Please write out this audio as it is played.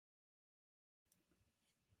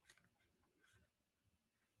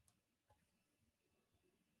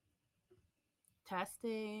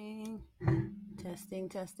Testing,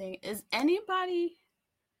 testing. Is anybody?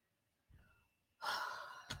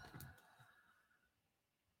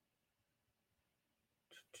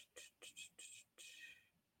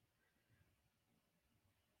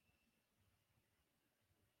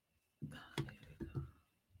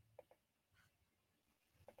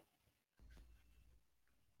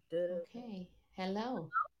 Okay. Hello.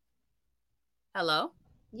 Hello?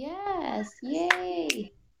 Yes.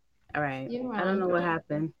 Yay. All right. You're I don't know on. what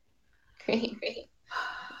happened. Great.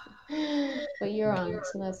 But you're on,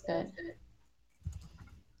 so that's good.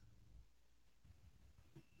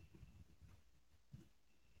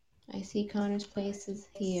 I see Connor's place is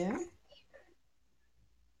here.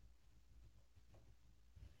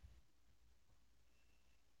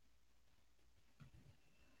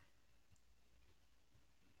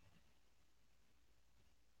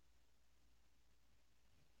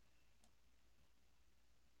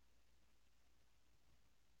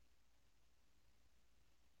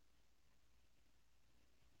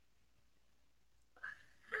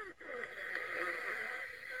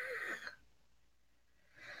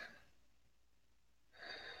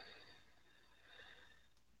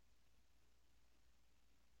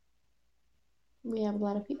 We have a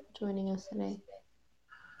lot of people joining us today.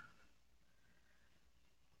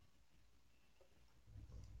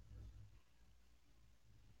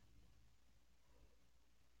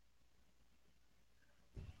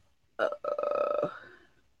 Uh,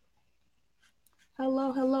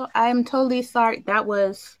 hello. I'm totally sorry. That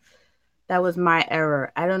was my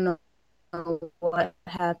error. I don't know what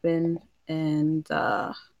happened, and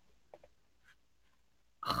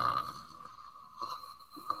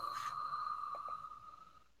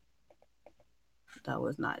that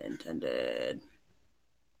was not intended.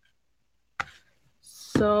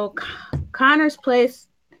 So Connor's place,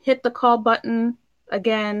 hit the call button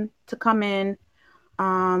again to come in.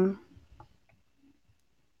 Um,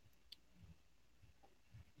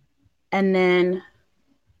 and then,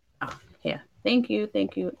 oh, here. Thank you.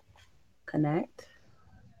 Connect.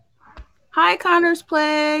 Hi, Connor's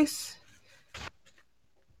place.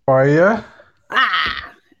 How are you?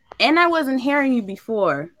 Ah, and I wasn't hearing you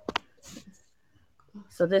before,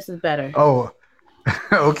 so this is better. Oh,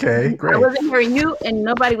 okay, I great. wasn't hearing you, and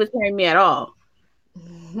nobody was hearing me at all.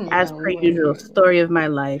 As Yeah, we per weren't usual, hearing you. story of my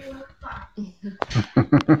life.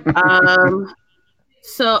 Um,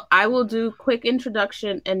 so I will do quick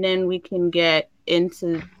introduction, and then we can get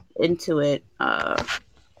into it.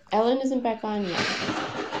 Ellen isn't back on yet.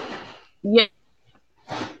 Yeah,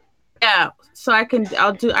 yeah. So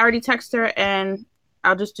I'll do. I already text her, and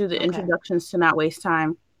I'll just do the Okay. introductions to not waste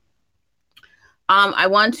time. I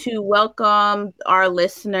want to welcome our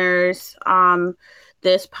listeners.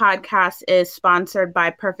 This podcast is sponsored by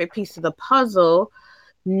Perfect Piece of the Puzzle.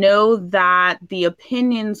 Know that the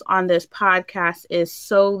opinions on this podcast is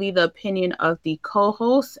solely the opinion of the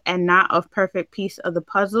co-host and not of Perfect Piece of the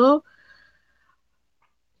Puzzle,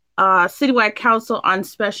 Citywide Council on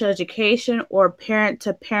Special Education, or Parent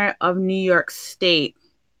to Parent of New York State.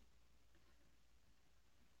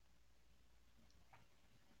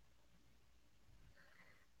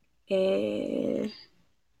 Eh,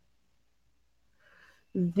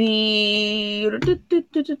 the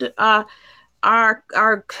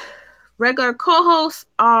our regular co-hosts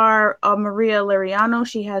are Maria Liriano.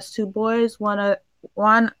 She has two boys. One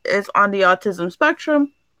is on the autism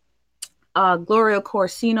spectrum. Gloria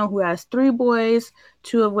Corsino, who has three boys,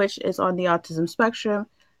 two of which is on the autism spectrum.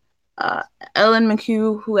 Uh, Ellen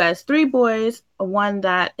McHugh, who has three boys, one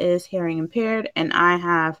that is hearing impaired, and I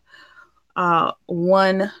have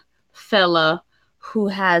one fella who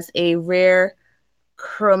has a rare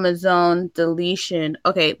chromosome deletion.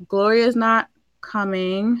 Okay, Gloria's not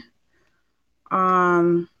coming.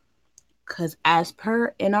 Because as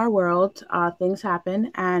per in our world, things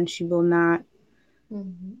happen, and she will not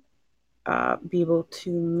Mm-hmm. be able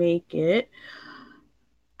to make it.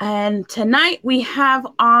 And tonight we have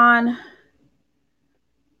on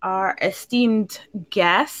our esteemed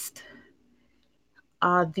guest,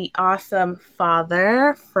 the awesome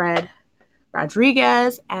father, Fred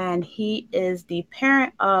Rodriguez, and he is the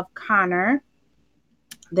parent of Connor.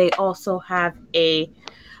 They also have a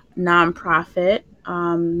nonprofit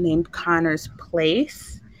named Connor's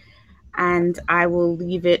Place, and I will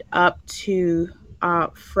leave it up to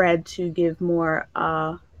Fred to give more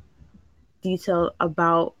detail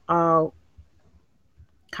about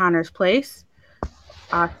Connor's Place.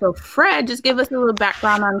 So, Fred, just give us a little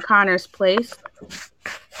background on Connor's Place.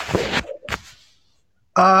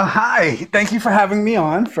 Hi, thank you for having me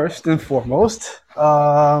on, first and foremost.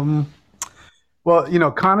 Well,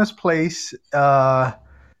 Connor's Place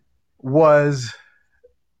was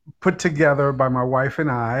put together by my wife and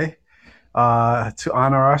I to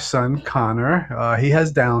honor our son Connor. He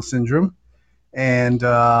has Down syndrome, and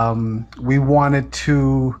we wanted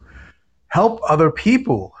to help other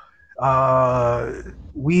people.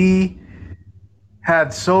 We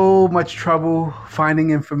had so much trouble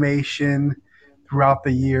finding information throughout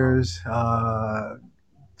the years,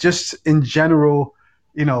 just in general,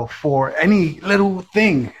 for any little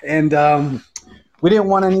thing. And we didn't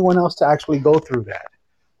want anyone else to actually go through that.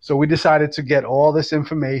 So we decided to get all this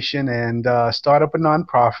information and start up a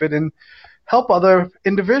nonprofit and help other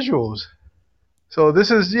individuals. So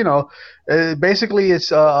this is, basically it's,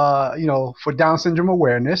 for Down syndrome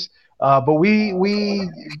awareness, but we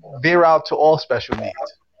veer out to all special needs.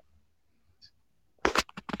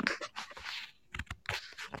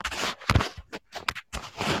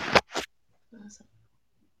 Awesome.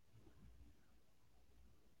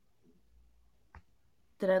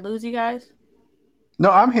 Did I lose you guys? No,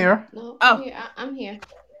 I'm here. No, Oh. I'm here.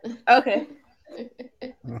 Okay.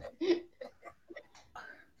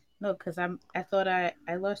 No, because I thought I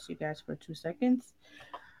lost you guys for 2 seconds.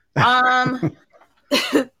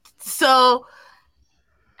 So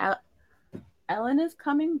Ellen is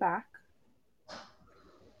coming back,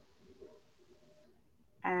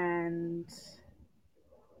 and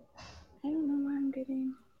I don't know why I'm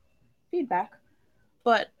getting feedback,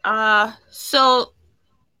 but so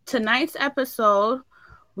tonight's episode,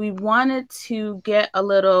 we wanted to get a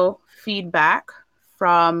little feedback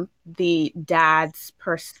from the dad's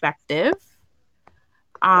perspective,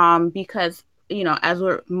 because as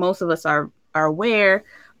most of us are aware,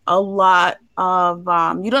 a lot of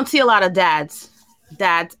you don't see a lot of dad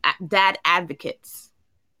advocates,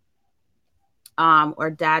 or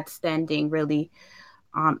dad standing really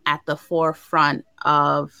at the forefront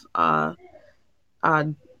of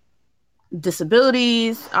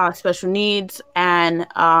disabilities, special needs, and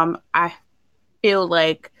I feel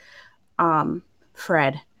like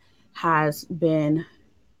Fred has been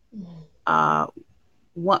at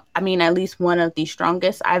least one of the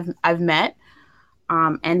strongest I've met,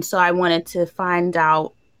 and so I wanted to find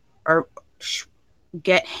out or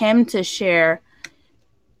get him to share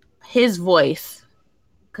his voice,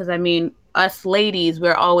 because us ladies,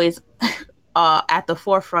 we're always at the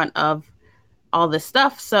forefront of all this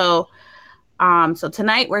stuff. So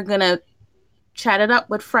tonight we're gonna chat it up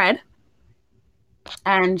with Fred,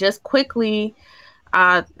 and just quickly,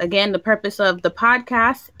 again, the purpose of the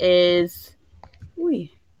podcast is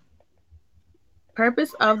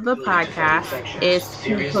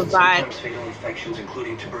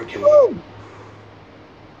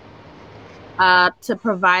to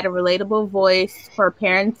provide a relatable voice for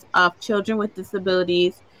parents of children with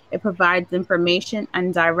disabilities. It provides information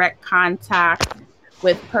and direct contact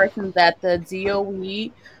with persons at the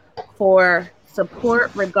DOE for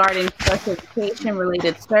support regarding special education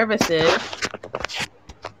related services,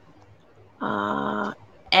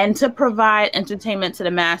 and to provide entertainment to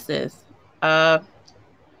the masses. So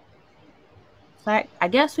I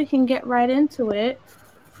guess we can get right into it.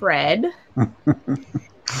 Fred.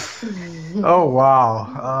 Oh,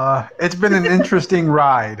 wow. It's been an interesting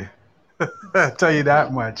ride. I'll tell you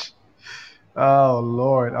that much. Oh,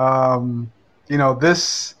 Lord.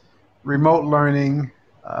 This remote learning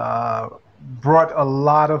brought a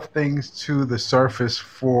lot of things to the surface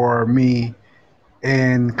for me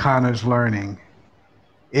in Connor's learning.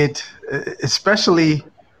 It, especially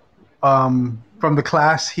from the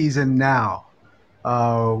class he's in now,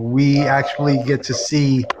 we actually get to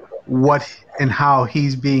see what and how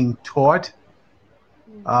he's being taught,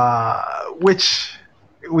 which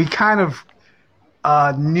we kind of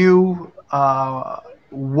knew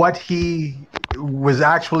what he was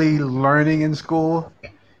actually learning in school,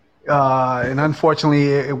 and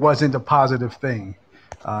unfortunately, it wasn't a positive thing.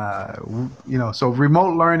 So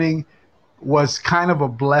remote learning was kind of a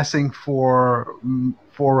blessing for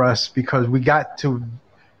us, because we got to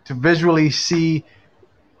visually see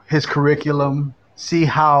his curriculum, see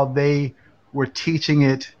how they were teaching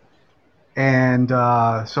it, and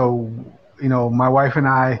my wife and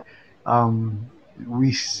I,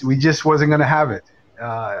 we just wasn't going to have it.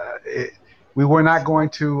 We were not going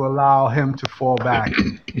to allow him to fall back,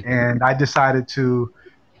 and I decided to,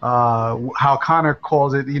 how Connor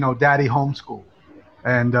calls it, daddy homeschool.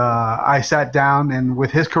 And I sat down, and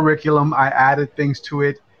with his curriculum, I added things to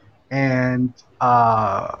it, and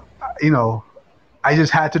I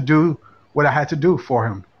just had to do what I had to do for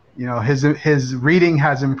him. His reading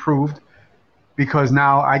has improved, because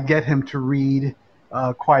now I get him to read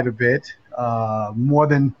quite a bit, more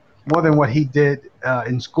than what he did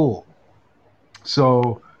in school.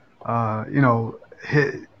 So,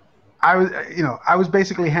 I was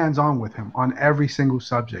basically hands on with him on every single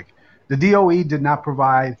subject. The DOE did not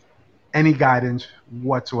provide any guidance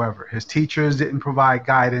whatsoever. His teachers didn't provide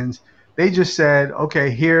guidance. They just said,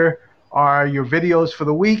 okay, here are your videos for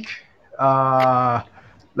the week. Uh,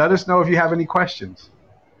 Let us know if you have any questions.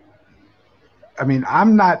 I mean,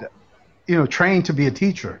 I'm not, trained to be a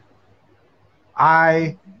teacher.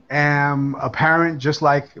 I am a parent just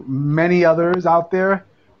like many others out there.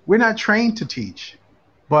 We're not trained to teach,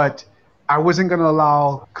 but I wasn't going to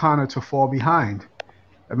allow Connor to fall behind.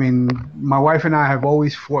 I mean, my wife and I have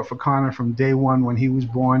always fought for Connor from day one when he was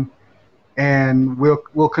born, and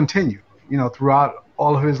we'll continue, throughout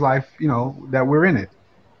all of his life, that we're in it.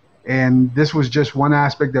 And this was just one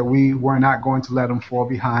aspect that we were not going to let him fall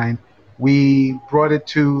behind. We brought it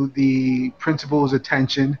to the principal's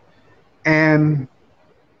attention, and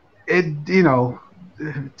it,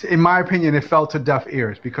 in my opinion, it fell to deaf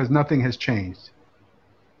ears because nothing has changed.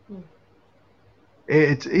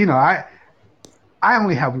 It's, I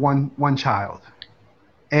only have one child,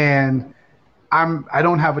 and I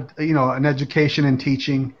don't have an education in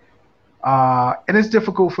teaching, and it's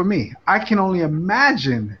difficult for me. I can only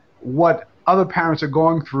imagine what other parents are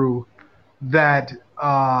going through that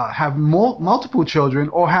have multiple children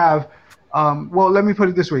or have. Well, let me put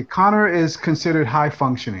it this way: Connor is considered high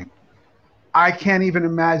functioning. I can't even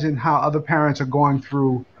imagine how other parents are going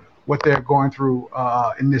through what they're going through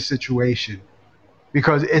in this situation,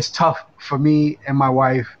 because it's tough for me and my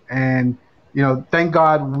wife. And thank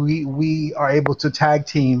God we are able to tag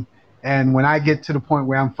team. And when I get to the point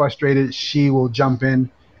where I'm frustrated, she will jump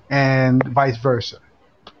in, and vice versa.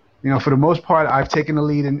 For the most part, I've taken the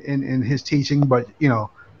lead in his teaching, but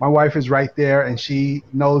my wife is right there, and she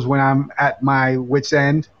knows when I'm at my wit's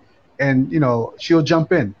end, and she'll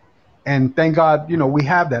jump in. And thank God, we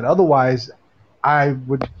have that. Otherwise, I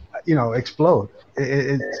would, explode.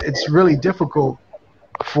 It's really difficult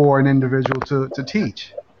for an individual to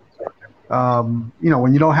teach. When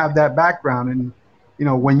you don't have that background,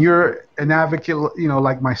 and when you're an advocate,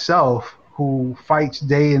 like myself, who fights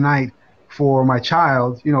day and night for my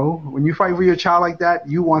child, when you fight for your child like that,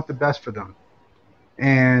 you want the best for them,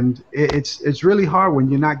 and it's really hard when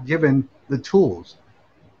you're not given the tools.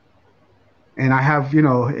 And I have,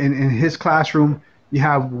 in his classroom, you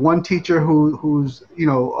have one teacher who's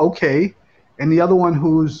okay, and the other one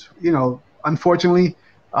who's unfortunately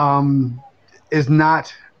is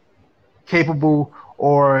not capable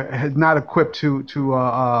or is not equipped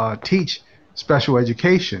to teach special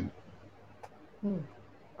education.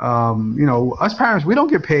 Us parents, we don't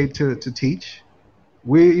get paid to teach.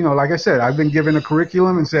 We, like I said, I've been given a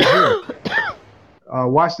curriculum and said, here,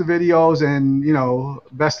 watch the videos, and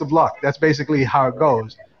best of luck. That's basically how it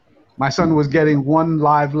goes. My son was getting one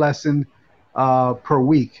live lesson per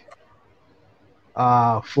week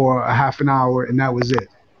for a half an hour, and that was it.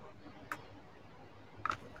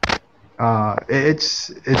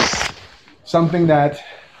 It's something that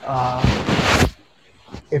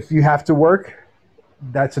if you have to work,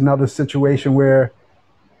 that's another situation where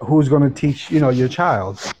who's going to teach your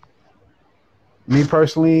child. Me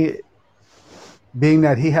personally, being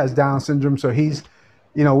that he has Down syndrome, so he's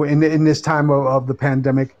in this time of the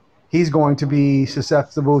pandemic, he's going to be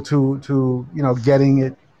susceptible to getting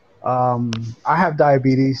it. I have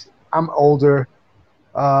diabetes. I'm older.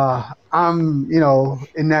 I'm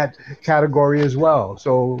in that category as well.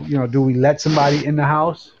 So do we let somebody in the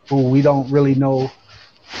house who we don't really know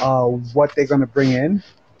what they're going to bring in?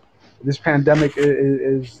 This pandemic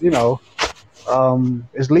is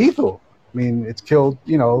lethal. I mean, it's killed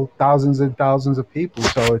thousands and thousands of people.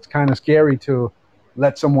 So it's kind of scary to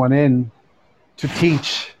let someone in to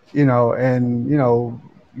teach. And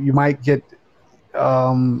you might get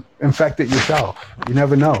infected yourself. You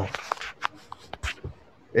never know.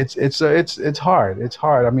 It's hard. It's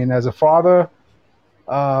hard. I mean, as a father,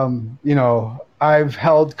 I've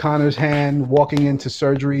held Connor's hand walking into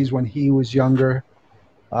surgeries when he was younger.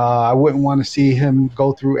 I wouldn't want to see him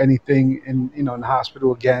go through anything in the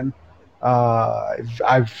hospital again.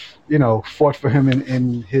 I've fought for him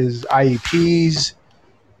in his IEPs.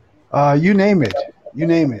 You name it. You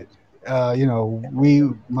name it.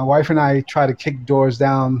 My wife and I try to kick doors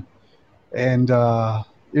down, and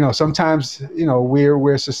sometimes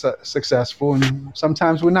we're successful, and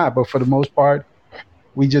sometimes we're not. But for the most part,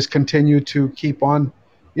 we just continue to keep on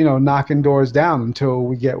knocking doors down until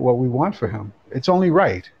we get what we want for him. It's only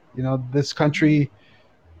right. This country,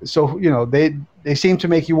 so they seem to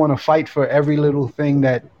make you want to fight for every little thing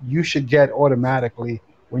that you should get automatically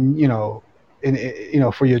when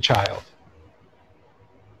for your child.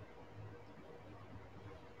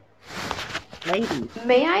 ladies.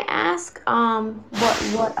 May I ask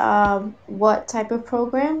what type of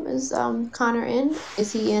program is Connor in?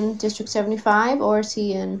 Is he in District 75 or is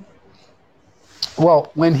he in?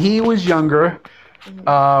 Well, when he was younger,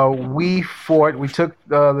 Mhm. we took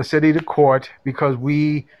the city to court because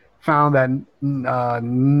we found that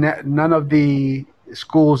none of the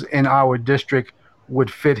schools in our district would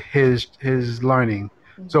fit his learning.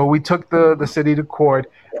 So Mhm. we took the city to court,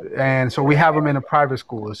 and so we have him in a private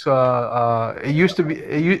school. It used to be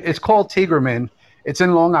it's called Tigerman. It's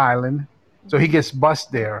in Long Island, so he Mhm. gets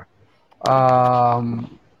bused there.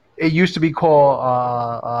 It used to be called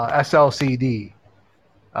SLCD,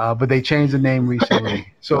 but they changed the name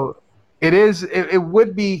recently. So it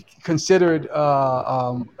would be considered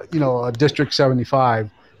a District 75,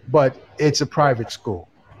 but it's a private school.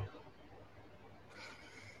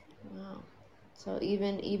 Wow. So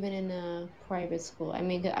even in a private school, I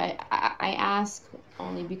mean, I ask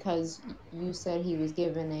only because you said he was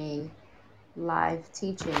given a live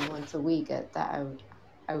teaching once a week. At that,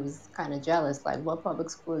 I was kind of jealous. Like, what public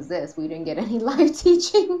school is this? We didn't get any live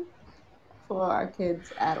teaching for our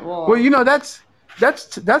kids at Well, all.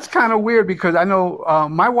 that's kind of weird because I know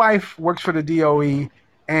my wife works for the DOE,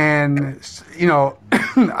 and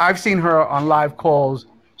I've seen her on live calls.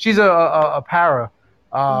 She's a para,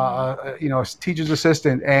 Hmm. teacher's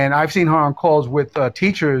assistant, and I've seen her on calls with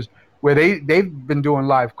teachers where they've been doing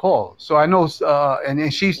live calls. So I know,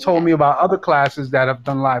 and she's told Yeah. me about other classes that have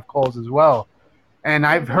done live calls as well. And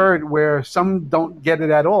I've Hmm. heard where some don't get it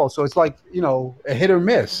at all. So it's like a hit or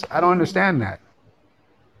miss. I don't understand that.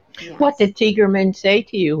 What Yes. did Tigerman say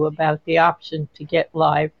to you about the option to get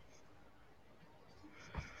live?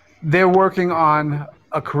 They're working on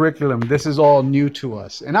a curriculum. This is all new to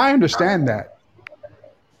us, and I understand that.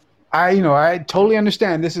 I totally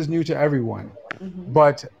understand this is new to everyone, Hmm.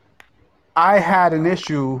 but I had an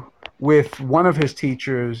issue with one of his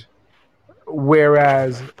teachers,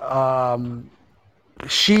 whereas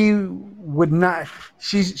she would not.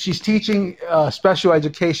 She's teaching a special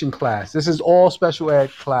education class. This is all special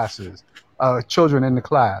ed classes, children in the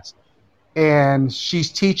class, and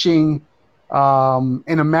she's teaching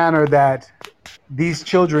in a manner that these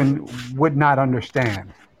children would not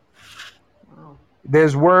understand. Wow.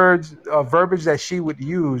 There's words, verbiage that she would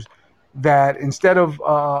use that instead of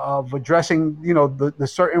addressing, the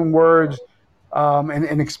certain words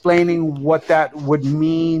and explaining what that would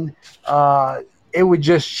mean, uh,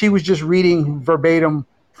 she was just reading verbatim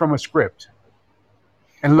from a script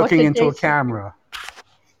and What looking did into they a say? camera.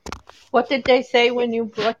 What did they say when you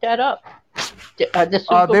brought that up? Did the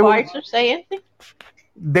They were supervisor say anything?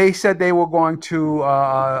 they said they were going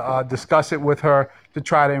to discuss it with her to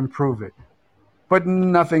try to improve it, but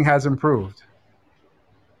nothing has improved.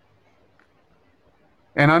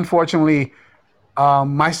 And unfortunately,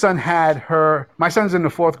 my son's in the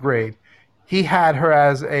fourth grade. He had her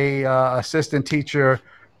as a assistant teacher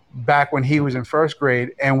back when he was in first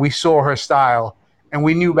grade, and we saw her style, and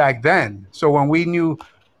we knew back then. So when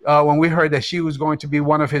we heard that she was going to be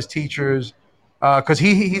one of his teachers, because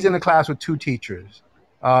he's in a class with two teachers.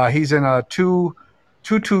 He's in a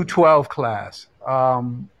 12 class.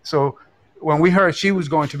 So when we heard she was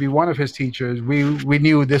going to be one of his teachers, we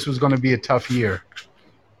knew this was going to be a tough year.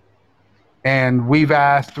 And we've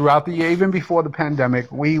asked throughout the year, even before the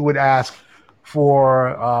pandemic, we would ask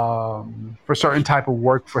for certain type of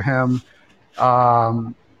work for him.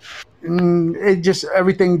 Um, it just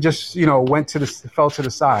everything just went to the fell to the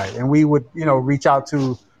side, and we would reach out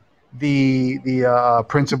to the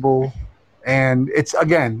principal, and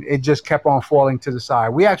it just kept on falling to the side.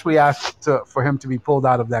 We actually asked for him to be pulled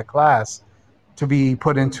out of that class to be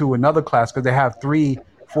put into another class because they have three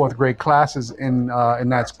fourth grade classes in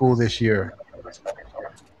that school this year.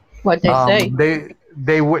 What they say?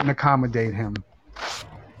 They wouldn't accommodate him.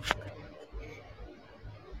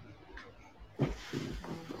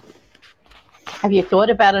 Wow. Have you thought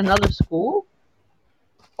about another school?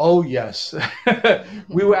 Oh yes,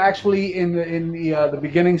 we were actually in the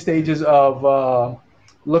beginning stages of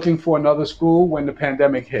looking for another school when the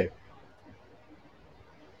pandemic hit.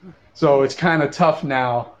 So it's kind of tough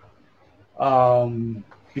now um,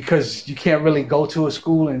 because you can't really go to a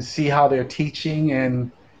school and see how they're teaching,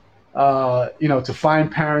 and to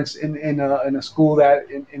find parents in a school that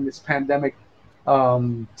in this pandemic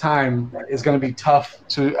time is going to be tough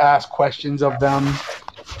to ask questions of them.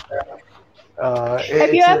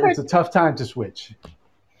 Have you It's ever a tough time to switch.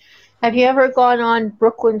 have you ever gone on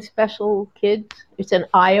Brooklyn Special Kids? It's an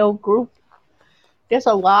IO group. There's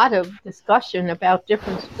a lot of discussion about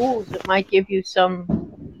different schools that might give you some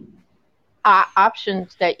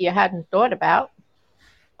options that you hadn't thought about.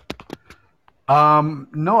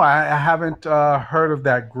 No, I haven't heard of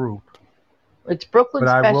that group, It's Brooklyn but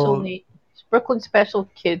I Special will. Need. It's Brooklyn Special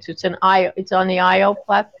Kids. It's on the IO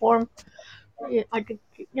platform. Yeah, I could,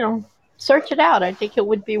 search it out. I think it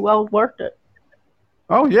would be well worth it.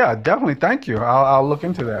 Oh yeah, definitely. Thank you. I'll look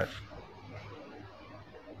into that.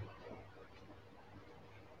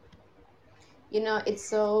 It's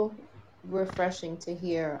so refreshing to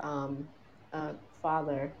hear a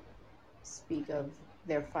father speak of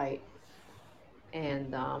their fight,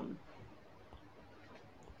 and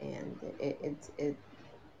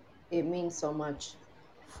it means so much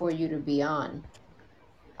for you to be on.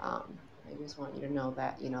 I just want you to know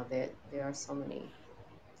that there are so many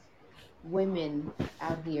women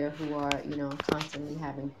out here who are constantly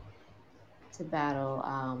having to battle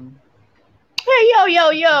Hey, yo, yo,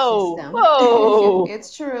 the yo! system. Whoa!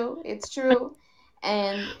 It's true. It's true.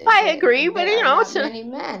 And I agree, but there are not so many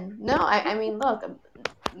men. No, I mean, look,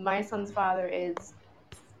 my son's father is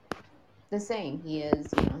the same. He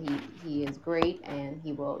is, he is great, and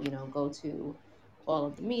he will, go to all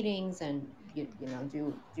of the meetings and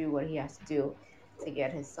do what he has to do to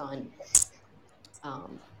get his son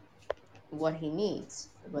um, what he needs.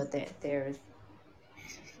 But there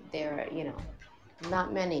are,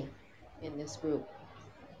 not many in this group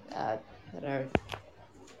uh, that are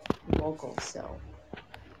vocal. So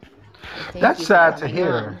I thank That's you for sad to coming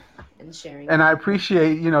hear, on and sharing and I that.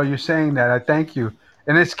 appreciate you saying that. I thank you,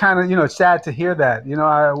 and it's kind of it's sad to hear that.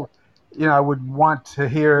 I would want to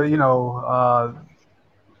hear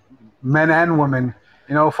men and women,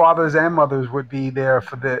 fathers and mothers would be there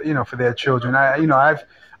for their children. I've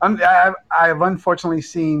unfortunately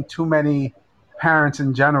seen too many parents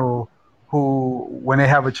in general who, when they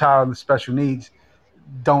have a child with special needs,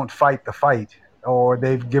 don't fight the fight, or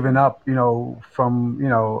they've given up, from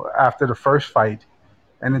after the first fight,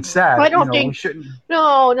 and it's Hmm. sad. I don't We think. shouldn't.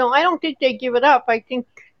 No, no, I don't think they give it up. I think.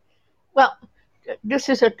 Well, this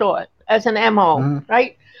is a thought as an MO, Mhm.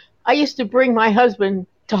 right? I used to bring my husband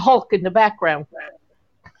to Hulk in the background,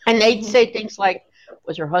 and they'd say things like,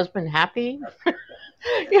 "Was your husband happy?"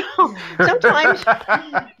 you know, sometimes,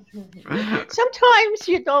 sometimes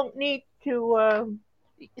you don't need to.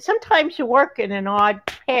 Sometimes you work in an odd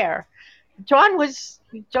pair. John was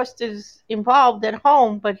just as involved at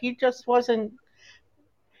home, but he just wasn't.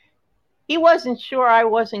 He wasn't sure I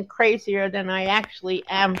wasn't crazier than I actually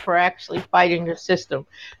am for actually fighting the system.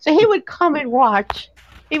 So he would come and watch.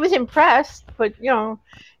 He was impressed, but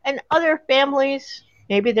and other families,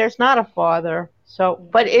 maybe there's not a father. So,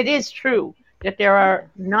 but Hmm. it is true that there are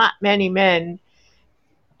Yeah. not many men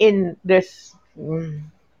in this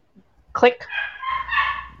clique.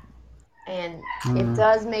 And it Mm,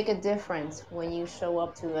 does make a difference when you show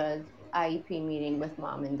up to a IEP meeting with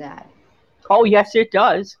mom and dad. Oh, yes, it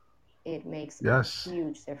does. It makes a yes.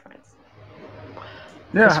 huge difference.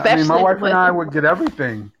 Yeah. I mean, my Especially wife and with. I would get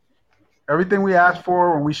everything we asked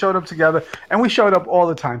for when we showed up together, and we showed up all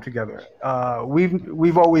the time together.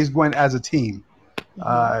 We've always went as a team.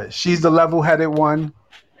 Hmm. She's the level-headed one,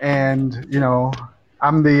 and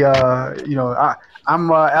I'm the I'm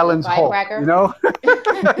The Ellen's Hulk. firecracker.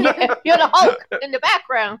 Yeah, you're the Hulk in the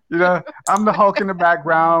background. I'm the Hulk in the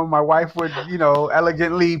background. My wife would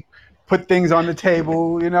elegantly put things on the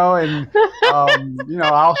table, and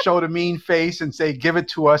I'll show the mean face and say, "Give it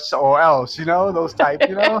to us or else," those type.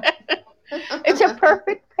 It's a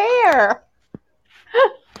perfect pair.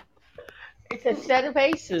 It's a set of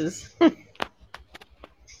aces.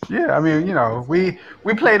 Yeah, I mean,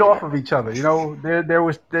 we played off of each other. There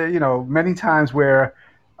was many times where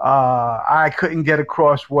I couldn't get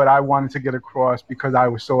across what I wanted to get across because I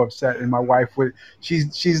was so upset, and my wife would.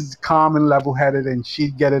 She's calm and level headed, and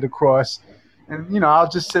she'd get it across, and I'll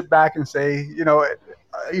just sit back and say,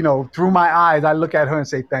 through my eyes, I look at her and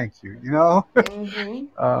say thank you. Hmm.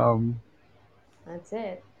 um, That's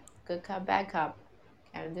it. Good cop, bad cop.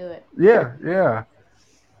 Gotta do it. yeah, yeah.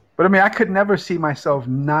 But I mean, I could never see myself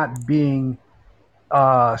not being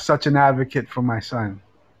such an advocate for my son.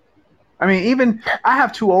 I mean, even I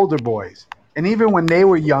have two older boys, and even when they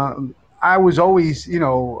were young, I was always,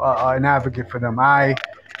 an advocate for them. I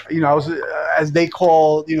was, as they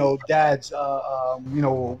call, dads,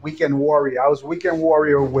 weekend warrior. I was weekend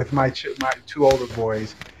warrior with my two older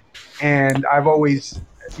boys, and I've always,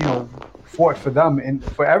 fought for them and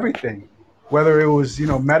for everything, whether it was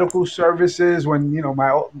medical services when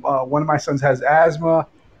my one of my sons has asthma,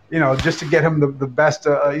 just to get him the best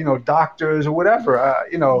doctors or whatever.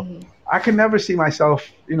 Hmm. I can never see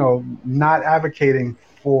myself not advocating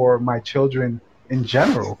for my children in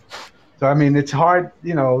general. So I mean, it's hard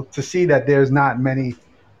to see that there's not many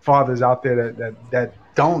fathers out there that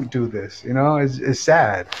don't do this. It's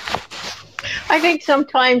sad. I think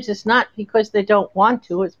sometimes it's not because they don't want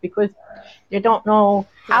to, it's because they don't know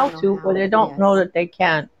They how don't know to, or how. they don't know Yes. that they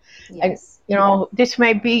can. And, Yes. this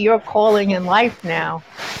may be your calling in life now.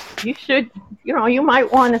 You should, you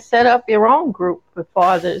might want to set up your own group for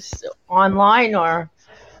fathers online or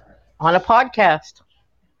on a podcast.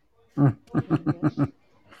 Mhm.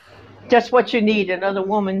 Just what you need, another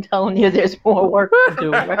woman telling you there's more work to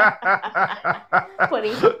do, right?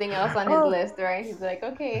 Putting something else on his list, right? He's like,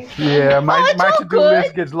 okay. Yeah, Oh, it's my all to-do good.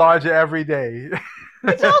 list gets larger every day.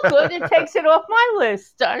 It's all good. It takes it off my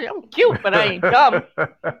list. I'm cute, but I ain't dumb.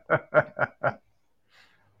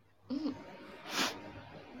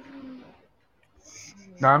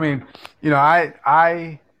 No, I mean,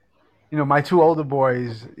 my two older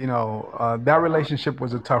boys, that relationship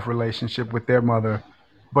was a tough relationship with their mother,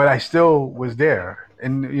 but I still was there.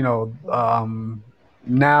 And,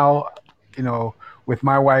 now, with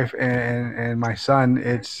my wife and my son,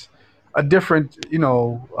 it's a different,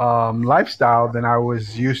 lifestyle than I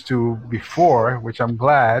was used to before, which I'm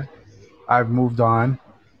glad I've moved on.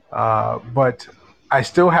 But I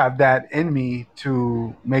still have that in me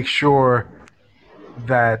to make sure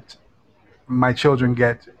that my children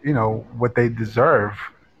get what they deserve.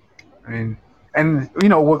 I mean, and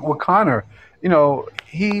with Connor,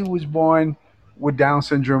 he was born with Down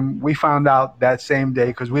syndrome. We found out that same day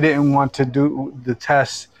because we didn't want to do the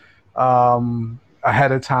tests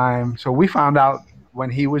ahead of time. So we found out when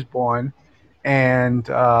he was born, and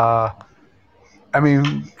I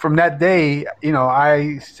mean, from that day,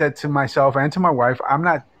 I said to myself and to my wife, I'm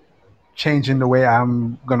not changing the way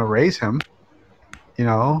I'm gonna raise him. You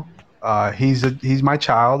know, he's my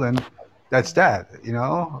child, and that's that.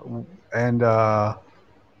 And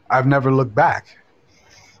I've never looked back.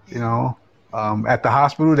 You know, at the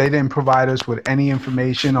hospital, they didn't provide us with any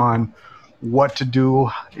information on what to do.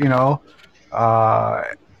 You know, uh,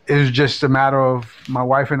 it was just a matter of my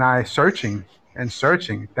wife and I searching and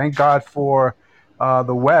searching. Thank God for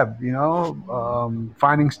the web.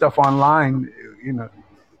 Finding stuff online. You know,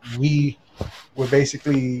 we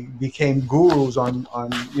basically became gurus on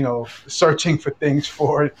searching for things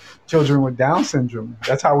for children with Down syndrome.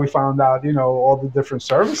 That's how we found out all the different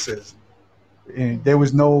services. And there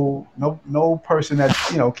was no person that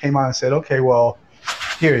came out and said, okay, well,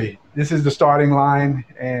 here, this is the starting line,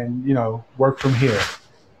 and work from here.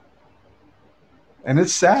 And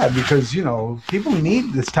it's sad because people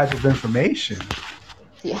need this type of information.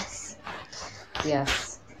 Yes. Yes.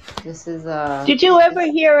 This is Did you ever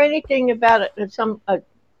hear anything about a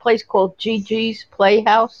place called Gigi's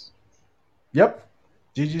Playhouse? Yep.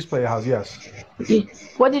 Gigi's Playhouse, yes.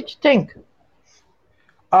 What did you think?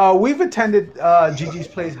 We've attended Gigi's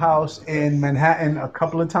Playhouse in Manhattan a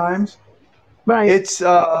couple of times. Right. It's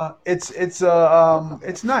nice. I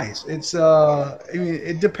mean,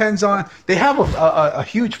 it depends on. They have a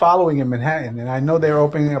huge following in Manhattan, and I know they're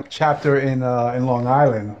opening up a chapter in Long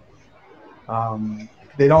Island.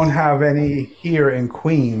 They don't have any here in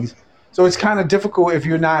Queens, so it's kind of difficult if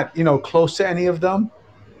you're not close to any of them.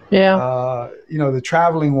 Yeah. The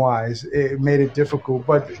traveling wise, it made it difficult,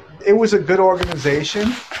 but it was a good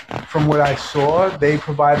organization. From what I saw, they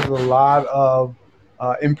provided a lot of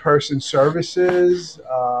in-person services,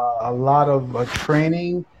 a lot of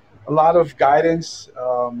training, a lot of guidance,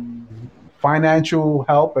 financial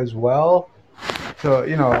help as well. So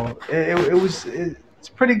it's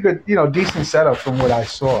pretty good, decent setup from what I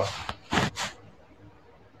saw.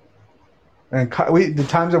 And the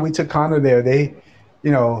times that we took Connor there,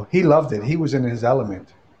 he loved it. He was in his element.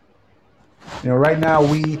 Right now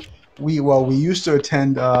we used to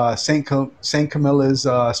attend Saint Camilla's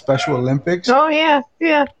Special Olympics. Oh yeah,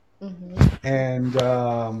 yeah. Mm-hmm. And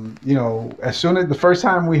as soon as the first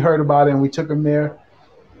time we heard about it and we took him there,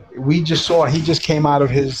 we just saw he just came out of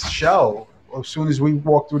his shell. As soon as we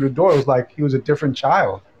walked through the door, it was like he was a different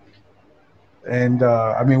child. And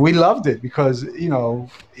I mean, we loved it because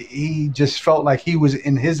he just felt like he was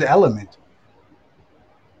in his element.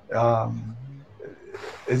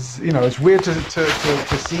 It's weird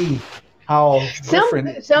to see how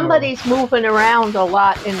different. Somebody's moving around a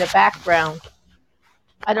lot in the background.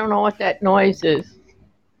 I don't know what that noise is.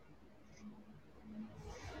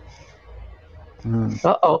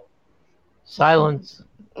 Uh-oh. Silence.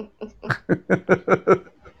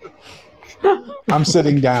 I'm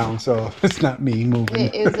sitting down, so it's not me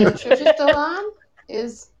moving. Is Trisha still on?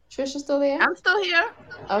 Is Trisha still there? I'm still here.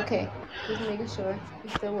 Okay, just making sure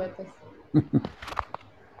you're still with us.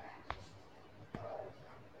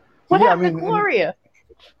 What happened to Gloria?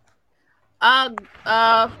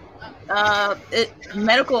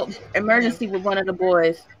 Medical emergency with one of the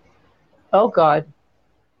boys. Oh God.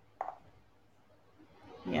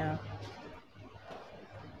 Yeah.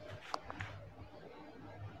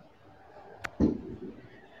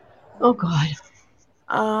 Oh God.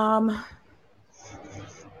 Um,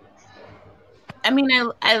 I mean,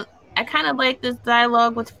 I kind of like this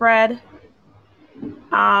dialogue with Fred.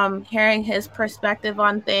 Hearing his perspective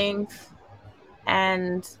on things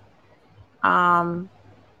and um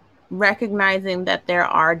recognizing that there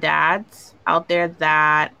are dads out there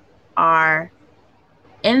that are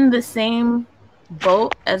in the same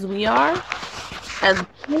boat as we are, as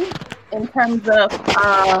me, in terms of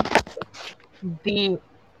the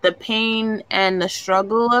the pain and the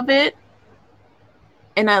struggle of it.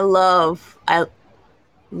 And I love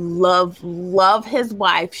his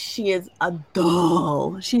wife. She is a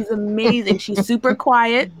doll. She's amazing. She's super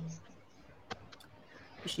quiet.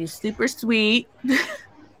 She's super sweet.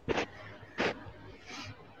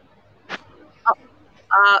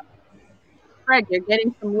 Uh, Fred, you're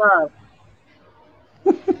getting some love.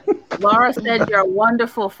 Laura said you're a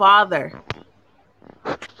wonderful father.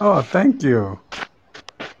 Oh, thank you.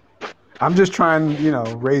 I'm just trying,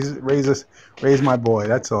 raise my boy.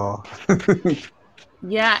 That's all.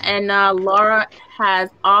 Yeah, and Laura has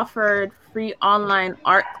offered free online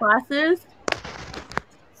art classes.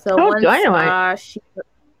 So Oh, once dynamite. she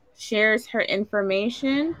shares her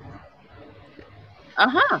information,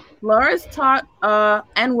 Laura's taught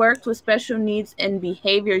and worked with special needs and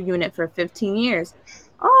behavior unit for 15 years.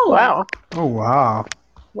 Oh, Wow. Oh wow.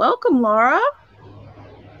 welcome, Laura.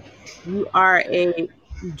 You are a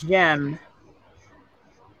gem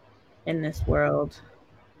in this world.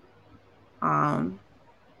 Um,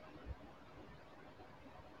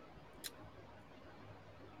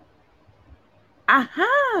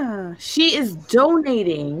 she is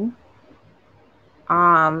donating.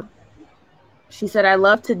 Um, she said, I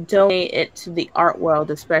love to donate it to the art world,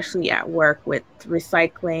 especially at work with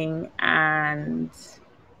recycling and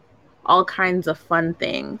all kinds of fun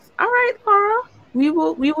things. All right, Laura. We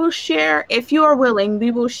will share, if you are willing,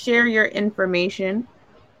 we will share your information.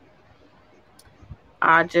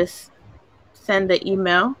 Just send the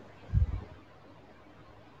email.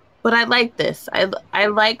 But I like this. I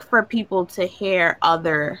like for people to hear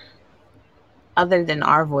other than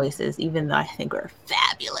our voices, even though I think we're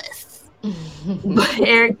fabulous. But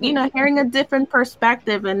hearing a different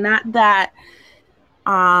perspective, and not that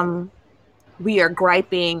we are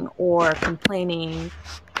griping or complaining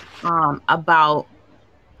about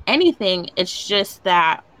anything. It's just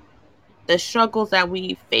that the struggles that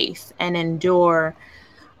we face and endure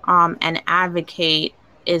and advocate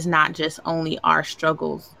is not just only our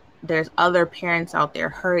struggles. There's other parents out there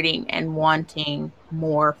hurting and wanting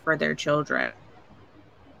more for their children.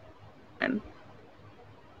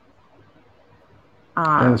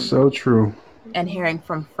 That's so true. And hearing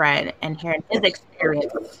from Fred and hearing his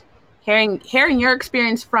experience, hearing your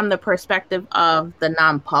experience from the perspective of the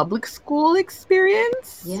non-public school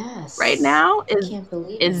experience, Yes. right now I can't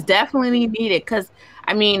believe is it. definitely needed. Because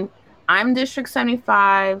I mean, I'm District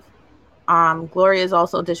 75. Gloria is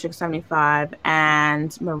also District 75,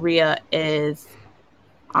 and Maria is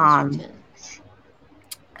District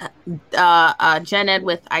 10. Gen Ed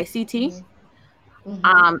with ICT.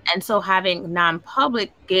 And so having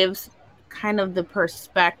non-public gives kind of the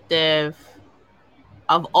perspective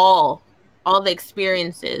of all the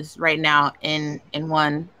experiences right now in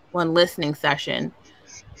one listening session,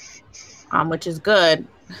 which is good,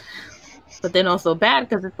 but then also bad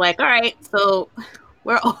because it's like, all right, so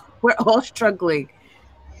we're all struggling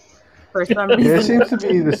for some reason. It seems to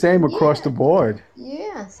be the same across the board.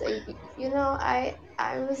 Yeah. So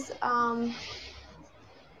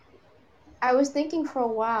I was thinking for a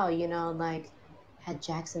while, like, had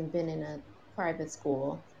Jackson been in a private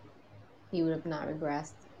school, he would have not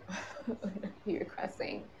regressed, be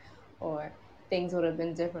regressing, or things would have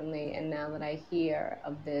been differently. And now that I hear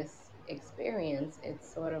of this experience,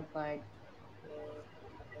 it's sort of like,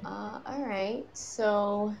 all right,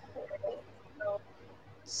 so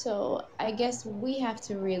I guess we have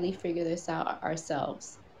to really figure this out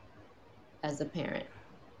ourselves as a parent.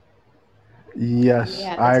 We Yes,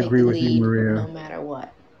 have to I take agree the with you, lead no Maria. matter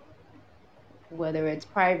what, whether it's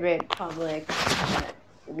private, public, but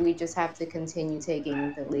we just have to continue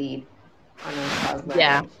taking the lead on our child's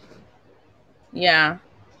Yeah, learning. yeah,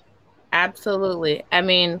 absolutely. I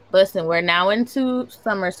mean, listen, we're now into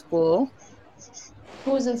summer school.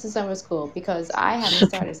 Who's into summer school? Because I haven't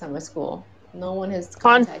started summer school. No one has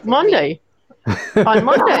On contacted me. Monday. On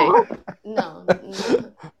Monday. No,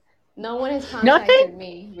 no one has Nothing? contacted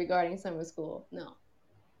me regarding summer school. No.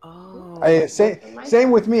 Oh, Same, When my same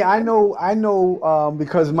child. with me. I know,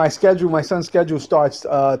 because my son's schedule starts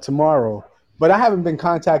tomorrow, but I haven't been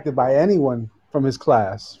contacted by anyone from his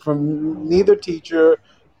class, from neither teacher,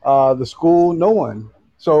 the school, no one.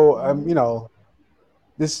 So,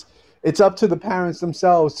 this. it's up to the parents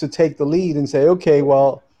themselves to take the lead and say, okay,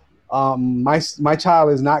 well, my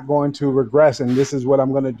child is not going to regress, and this is what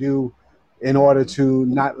I'm going to do in order Hmm. to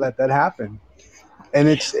not let that happen. And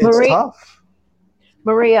it's Maria, tough.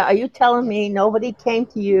 Maria, are you telling me Yes. nobody came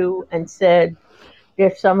to you and said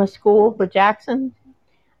there's summer school for Jackson?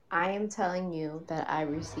 I am telling you that I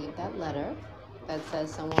received that letter that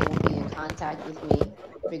says someone will be in contact with me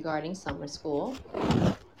regarding summer school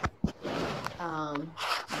um,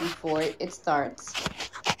 before it starts,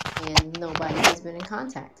 and nobody has been in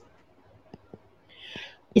contact.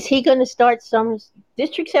 Is he going to start summer?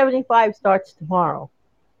 District 75 starts tomorrow,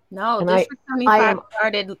 No, and District I 75 am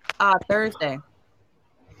started Thursday.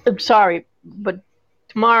 I'm sorry, but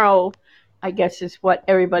tomorrow, I guess, is what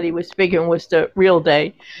everybody was figuring was the real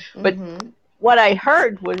day. But Hmm. what I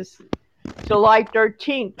heard was July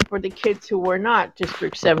 13th for the kids who were not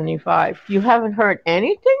District 75. You haven't heard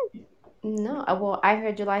anything? No, well, I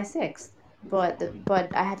heard July 6th, but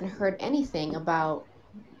but I haven't heard anything about,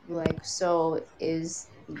 like, so is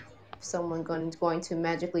someone going to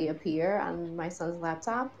magically appear on my son's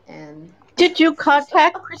laptop and Did you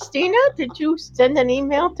contact Christina? Did you send an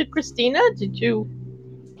email to Christina? Did you?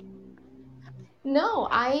 no,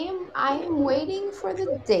 I am waiting for the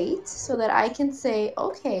date so that I can say,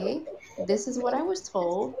 okay, this is what I was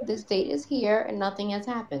told. This date is here and nothing has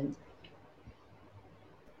happened.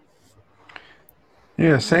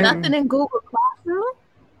 Yeah, Nothing same. in Google Classroom?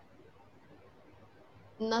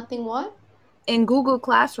 Nothing what? In Google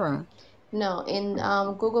Classroom. No, in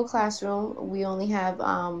Google Classroom, we only have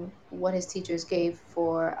what his teachers gave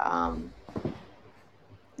for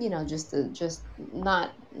just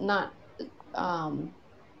not um,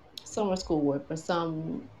 summer school work, but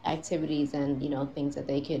some activities and things that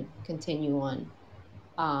they could continue on.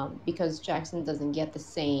 Because Jackson doesn't get the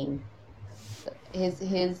same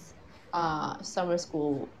his summer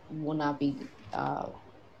school will not be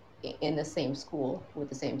in the same school with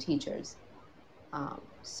the same teachers.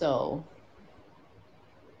 So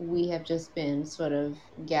we have just been sort of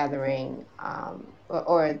gathering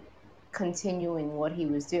or continuing what he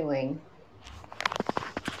was doing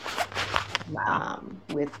Wow.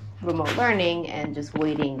 with remote learning and just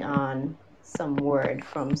waiting on some word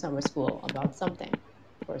from summer school about something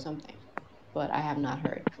for something. But I have not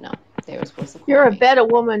heard. No, they were supposed to call You're a me. better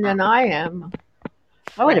woman than I am.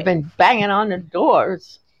 I would have Right. been banging on the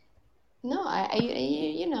doors. No,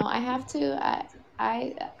 I have to.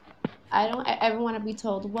 I, I don't ever want to be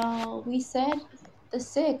told, well, we said the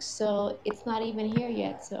 6th, so it's not even here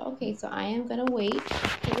yet. So, okay, so I am going to wait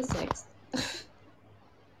for the 6th.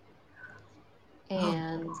 Oh,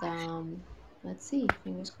 And let's see,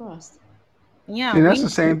 fingers crossed. yeah, And that's we the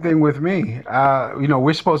same thing with me.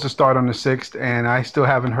 We're supposed to start on the 6th, and I still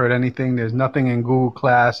haven't heard anything. There's nothing in Google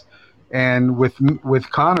Class, and with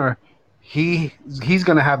Connor, he he's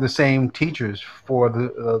going to have the same teachers for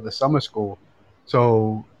the summer school,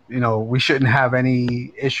 so we shouldn't have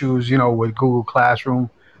any issues, with Google Classroom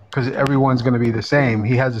because Hmm. everyone's going to be the same.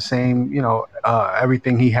 He has the same,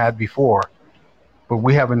 everything he had before, but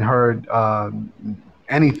we haven't heard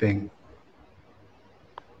anything.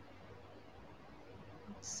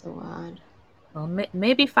 So odd. well,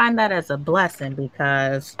 maybe find that as a blessing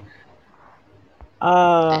because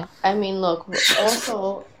I mean, look,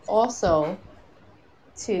 also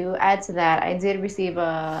to add to that, I did receive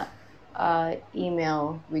a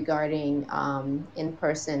email regarding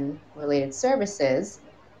in-person related services,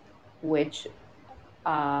 which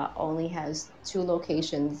only has two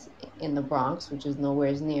locations in the Bronx, which is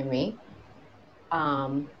nowhere near me.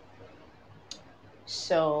 Um,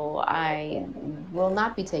 so I will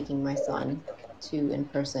not be taking my son to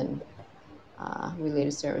in-person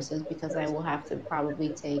related services because I will have to probably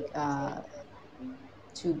take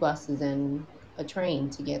two buses and a train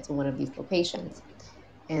to get to one of these locations,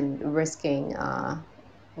 and risking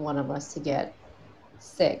one of us to get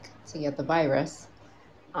sick, to get the virus.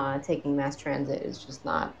 Taking mass transit is just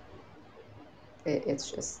not. It's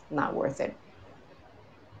just not worth it.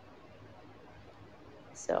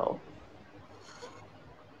 So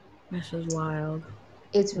this is wild.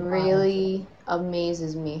 it Wow. really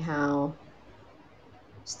amazes me how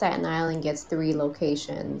Staten Island gets three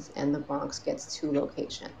locations and the Bronx gets two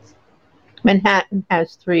locations. Manhattan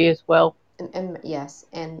has three as well. And yes,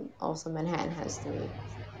 and also Manhattan has three.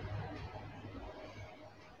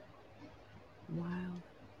 Wild.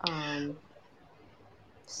 Um,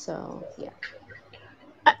 so yeah.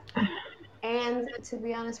 And to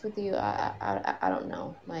be honest with you, I don't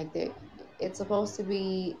know. Like it's supposed to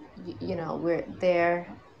be, we're they're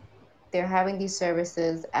having these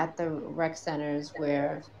services at the rec centers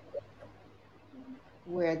where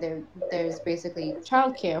where there's basically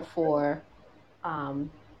childcare for, um,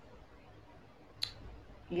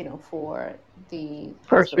 for the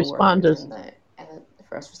First hospital workers responders. and the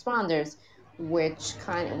first responders, which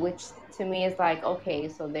to me is like, okay,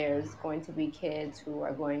 so there's going to be kids who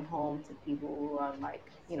are going home to people who are like,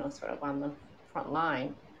 sort of on the front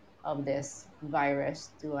line of this virus.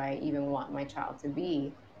 Do I even want my child to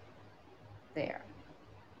be there?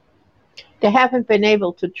 They haven't been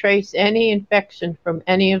able to trace any infection from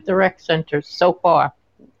any of the rec centers so far.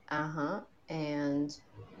 Uh-huh. And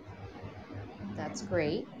that's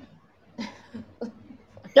great.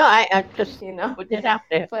 No, I just you know put it out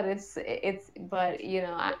there. but but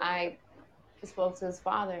I spoke to his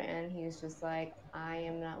father, and he's just like, I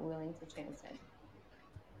am not willing to chance it.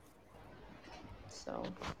 So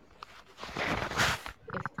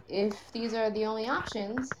if these are the only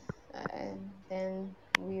options, then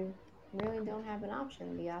we really don't have an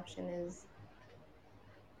option. The option is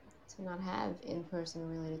to not have in-person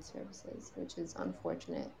related services, which is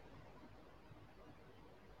unfortunate.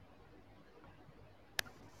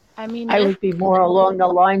 I mean, I this would be more along the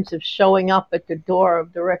lines of showing up at the door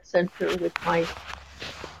of the rec center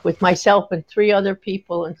with myself and three other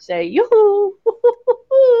people and say, "Yoo-hoo,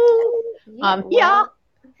 Yeah, yeah." well,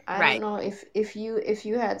 I don't right. know if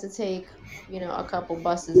you had to take, a couple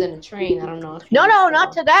buses and a train. I don't know if you No, would no,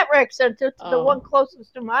 not still. to that rec center. To the Oh, one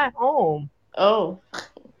closest to my home. oh,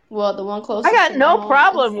 well, the one I closest to got my no home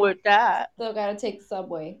problem is with that. still got to take the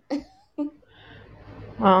subway.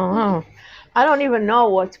 Uh-huh. I don't even know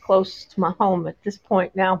what's close to my home at this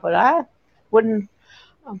point now, but wouldn't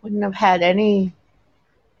I wouldn't have had any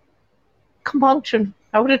compunction.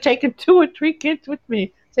 I would have taken two or three kids with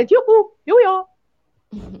me. Said, "Yoo-hoo, here we are."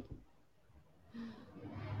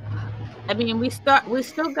 I mean, we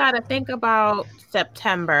still got to think about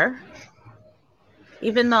September,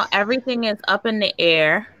 even though everything is up in the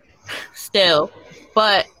air still.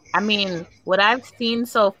 But I mean, what I've seen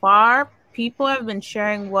so far, people have been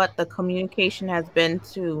sharing what the communication has been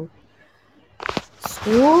to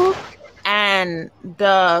school, and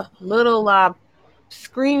the little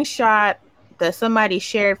screenshot that somebody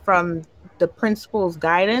shared from the principal's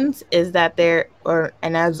guidance is that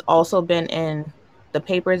and has also been in the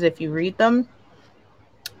papers if you read them,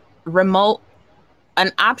 remote,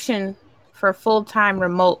 an option for full-time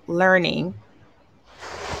remote learning.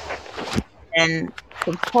 And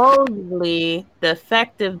supposedly the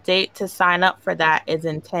effective date to sign up for that is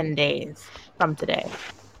in 10 days from today.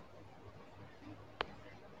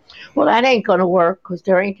 Well, that ain't gonna work because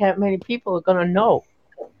there ain't that many people are gonna know.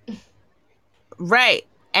 Right.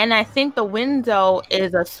 And I think the window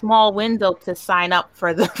is a small window to sign up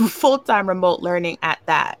for the full-time remote learning at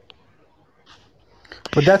that.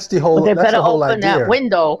 But that's the But whole they that's better the whole open that idea.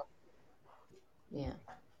 window. Yeah.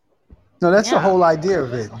 No, that's the Yeah. whole idea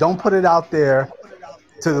of it. Don't put it out there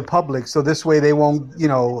to the public, so this way they won't,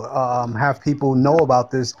 have people know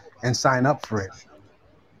about this and sign up for it.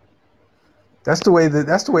 That's the way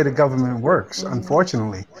the government works. Hmm.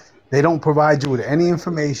 Unfortunately, they don't provide you with any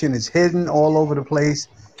information. It's hidden all over the place.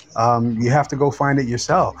 You have to go find it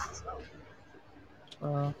yourself.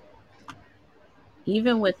 Well,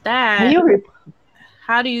 even with And that, you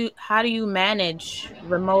how do you manage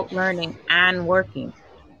remote learning and working?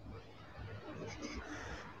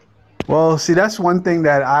 Well, see, that's one thing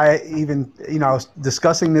that I was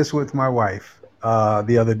discussing this with my wife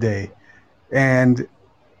the other day, and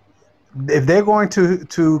if they're going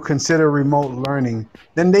to consider remote learning,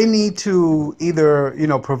 then they need to either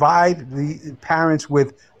provide the parents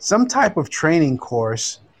with some type of training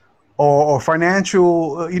course or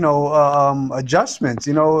financial adjustments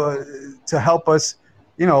to help us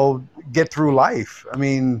get through life. I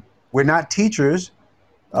mean, we're not teachers,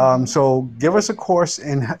 Hmm. so give us a course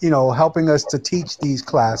in helping us to teach these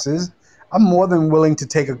classes. I'm more than willing to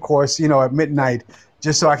take a course at midnight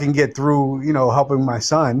just so I can get through helping my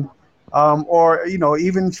son, or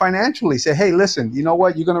even financially say, hey, listen, you know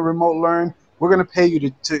what, you're going to remote learn, we're going to pay you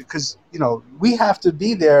to because we have to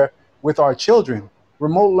be there with our children.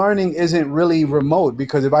 Remote learning isn't really remote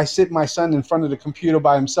because if I sit my son in front of the computer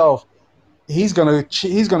by himself, he's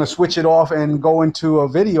gonna switch it off and go into a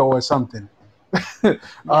video or something.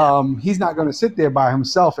 Yeah. He's not going to sit there by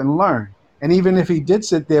himself and learn. And even if he did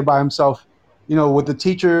sit there by himself, with the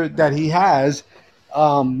teacher that he has,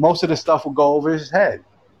 most of the stuff will go over his head.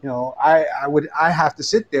 I have to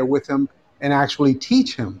sit there with him and actually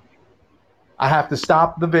teach him. I have to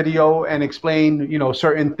stop the video and explain,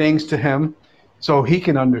 certain things to him so he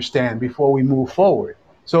can understand before we move forward.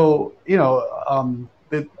 So,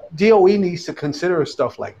 the DOE needs to consider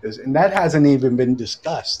stuff like this, and that hasn't even been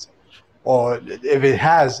discussed. or if it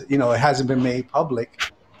has, it hasn't been made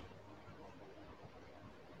public.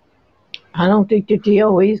 I don't think the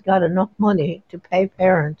DOE's got enough money to pay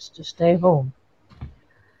parents to stay home.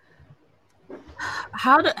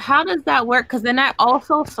 How does that work? Because then I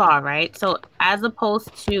also saw, right? So as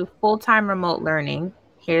opposed to full-time remote learning,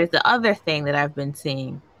 here's the other thing that I've been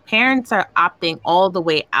seeing. Parents are opting all the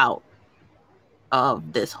way out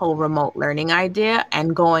of this whole remote learning idea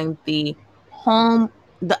and going the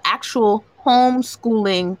actual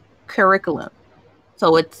homeschooling curriculum.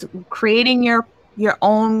 So it's creating your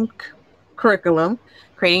own curriculum,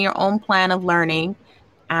 creating your own plan of learning,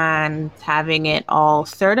 and having it all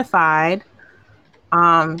certified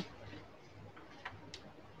by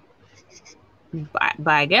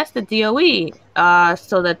I guess the DOE,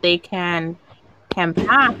 so that they can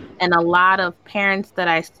pass. And a lot of parents that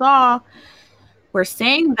I saw were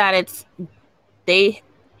saying that they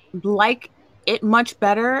like it much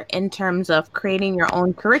better in terms of creating your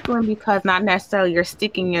own curriculum, because not necessarily you're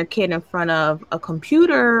sticking your kid in front of a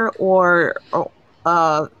computer or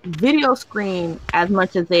a video screen as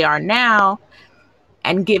much as they are now,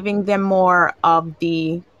 and giving them more of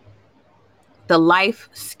the life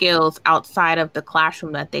skills outside of the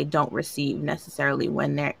classroom that they don't receive necessarily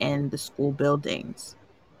when they're in the school buildings.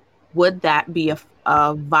 Would that be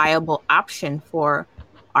a viable option for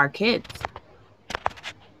our kids?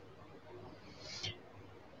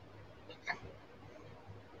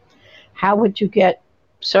 How would you get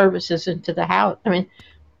services into the house? I mean,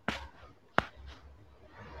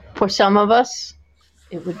 for some of us,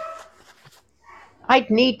 I'd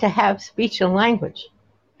need to have speech and language.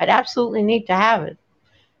 I'd absolutely need to have it.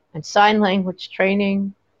 And sign language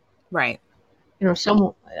training, Right.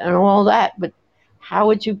 some and all that. But how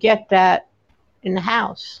would you get that in the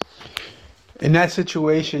house? In that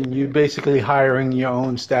situation, you're basically hiring your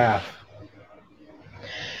own staff.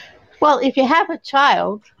 Well, if you have a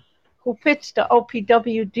child who fits the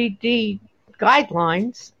OPWDD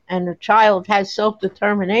guidelines and the child has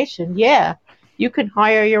self-determination, yeah, you can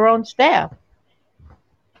hire your own staff.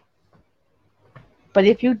 But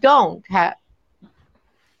if you don't have,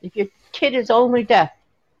 if your kid is only deaf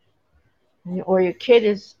or your kid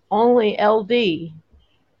is only LD,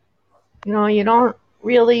 you don't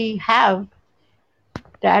really have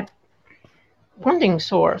that funding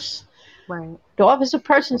source. Right. The Office of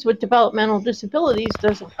Persons with Developmental Disabilities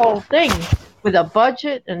does a whole thing with a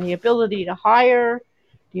budget and the ability to hire,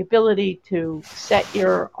 the ability to set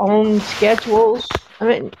your own schedules. I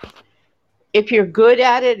mean, if you're good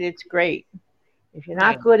at it, it's great. If you're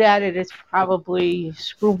not good at it, it's probably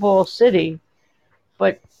screwball city.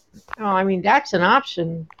 But, that's an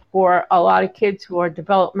option for a lot of kids who are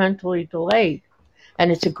developmentally delayed.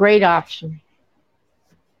 And it's a great option.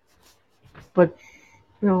 But,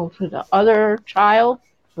 for the other child,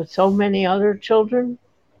 with so many other children,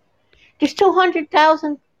 there's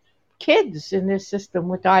 200,000 kids in this system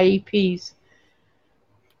with IEPs.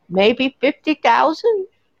 Maybe 50,000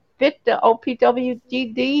 fit the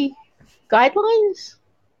OPWDD guidelines.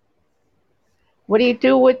 What do you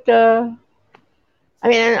do with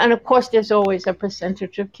and of course there's always a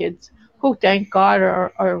percentage of kids who, thank God,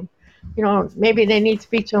 are maybe they need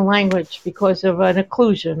speech and language because of an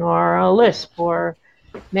occlusion or a lisp, or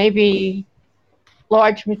maybe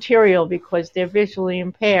large material because they're visually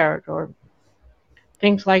impaired or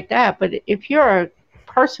things like that. But if you're a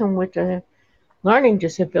person with a learning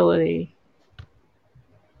disability,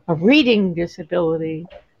 a reading disability,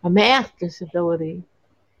 a math disability,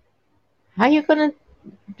 how are you going to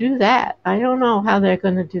do that? I don't know how they're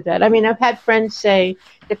going to do that. I've had friends say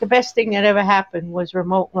that the best thing that ever happened was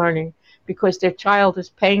remote learning because their child is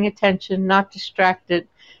paying attention, not distracted,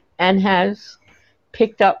 and has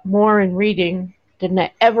picked up more in reading than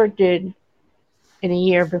they ever did in a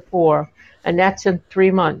year before. And that's in 3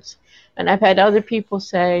 months. And I've had other people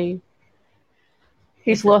say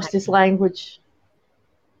he's lost his language.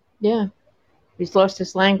 Yeah. He's lost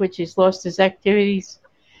his language. He's lost his activities.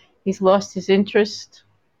 He's lost his interest.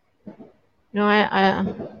 I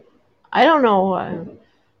don't know.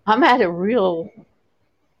 I'm at a real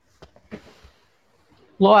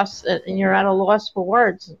loss, and you're at a loss for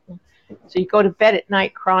words. So you go to bed at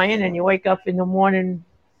night crying, and you wake up in the morning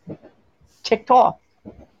ticked off.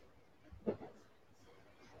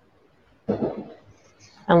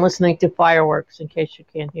 I'm listening to fireworks in case you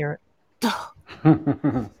can't hear it.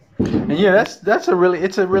 And yeah, it's a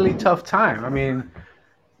really tough time.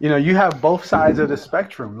 You have both sides of the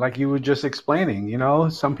spectrum, like you were just explaining.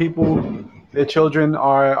 Some people, their children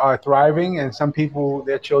are thriving, and some people,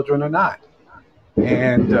 their children are not.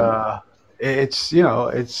 And it's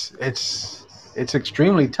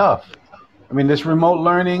extremely tough. I mean, this remote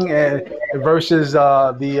learning versus the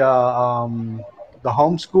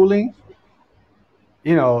homeschooling.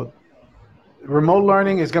 You know, remote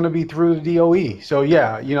learning is going to be through the DOE. So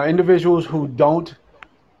yeah, individuals who don't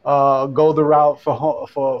go the route for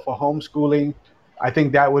homeschooling, I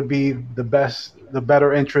think that would be the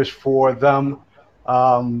better interest for them,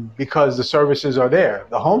 because the services are there.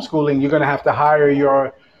 The homeschooling, you're going to have to hire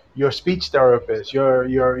your speech therapist, your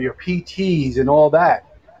PTs, and all that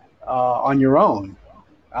on your own.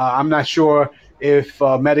 I'm not sure if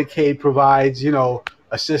Medicaid provides,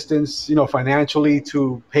 assistance, financially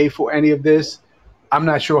to pay for any of this. I'm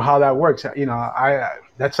not sure how that works. I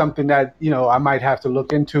that's something that I might have to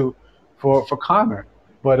look into for Connor.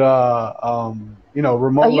 But Are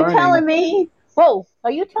remote you learning. telling me? Whoa!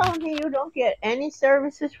 Are you telling me you don't get any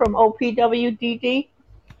services from OPWDD?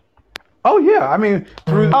 Oh yeah, I mean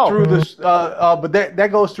Oh through this, but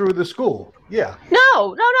that goes through the school. Yeah.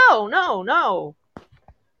 no, no, no, no, no.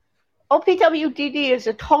 OPWDD is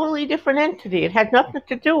a totally different entity. It has nothing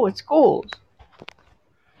to do with schools.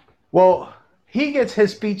 Well, he gets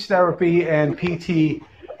his speech therapy and PT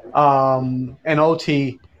and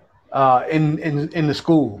OT in the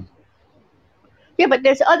school. Yeah, but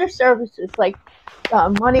there's other services like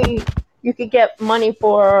money. You could get money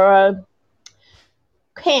for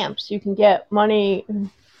camps. You can get money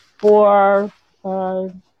for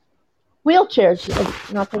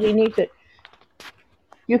wheelchairs. Not that he needs it.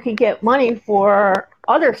 You can get money for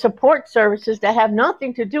other support services that have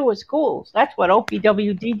nothing to do with schools. That's what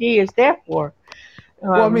OPWDD is there for.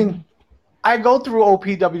 Well, I mean, I go through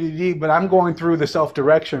OPWD, but I'm going through the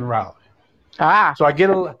self-direction route. Ah, So I get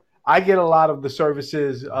a lot of the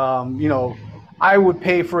services. I would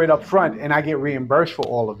pay for it up front, and I get reimbursed for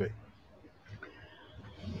all of it.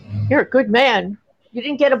 you're a good man. You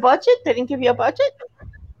didn't get a budget? They didn't give you a budget?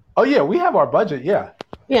 Oh yeah, we have our budget, yeah.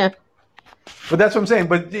 Yeah. But that's what I'm saying.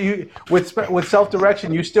 But with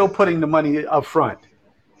self-direction, you're still putting the money up front,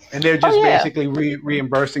 and they're Oh just yeah. basically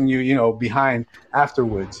reimbursing you, behind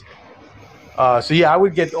afterwards. So yeah, I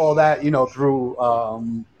would get all that,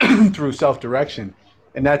 through through self-direction,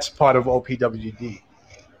 and that's part of OPWD.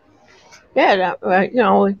 Yeah.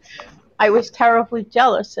 I was terribly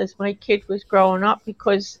jealous as my kid was growing up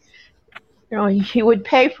because he would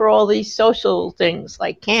pay for all these social things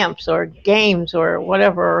like camps or games or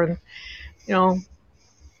whatever, and you know,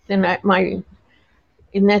 then my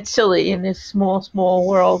and that's silly in this small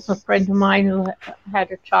world. A friend of mine who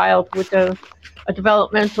had a child with a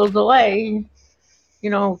developmental delay,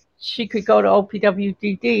 she could go to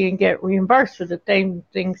OPWDD and get reimbursed for the same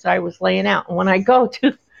things I was laying out. And when I go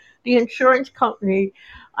to the insurance company,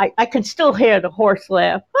 I can still hear the horse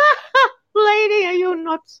laugh. Lady, are you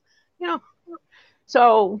nuts? You know,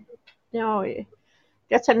 so, you know,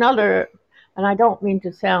 that's another, and I don't mean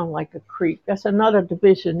to sound like a creep, that's another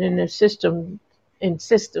division in the system, in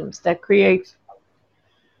systems that creates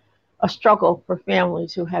a struggle for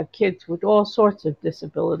families who have kids with all sorts of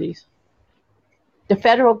disabilities. The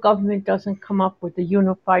federal government doesn't come up with a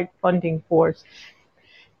unified funding force.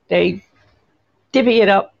 They divvy it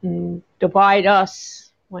up and divide us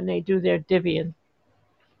when they do their divvying.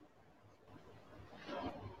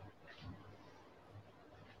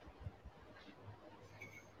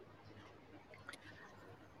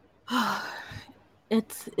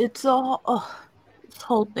 It's all this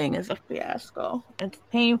whole thing is a fiasco. It's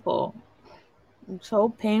painful. It's so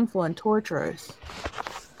painful and torturous.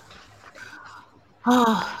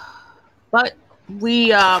 But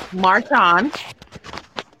we march on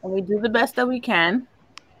and we do the best that we can.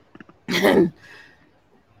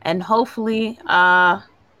 And hopefully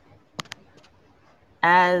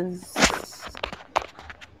as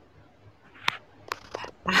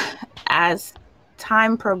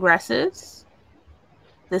time progresses,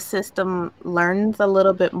 the system learns a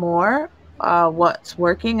little bit more what's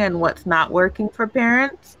working and what's not working for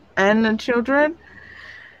parents and the children.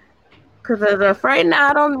 Because as of right now,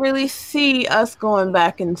 I don't really see us going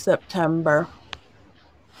back in September.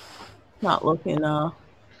 Not looking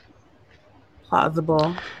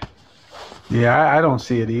plausible. Yeah, I don't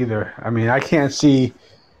see it either. I mean, I can't see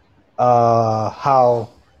how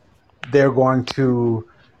they're going to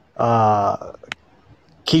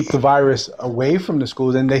keep the virus away from the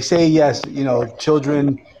schools. And they say, yes,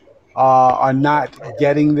 children are not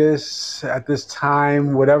getting this at this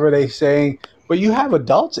time, whatever they're saying. But you have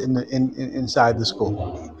adults inside the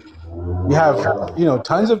school. You have,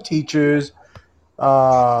 tons of teachers,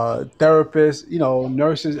 therapists,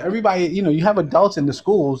 nurses, everybody. You have adults in the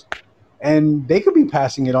schools, and they could be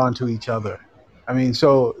passing it on to each other. I mean,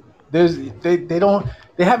 so they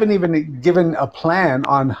haven't even given a plan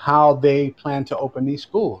on how they plan to open these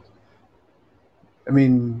schools. I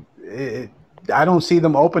mean, I don't see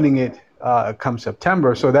them opening it come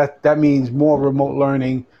September. So that means more remote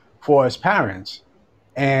learning for us parents.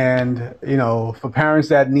 And, for parents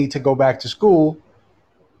that need to go back to school,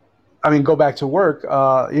 go back to work,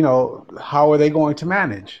 how are they going to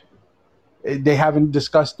manage? They haven't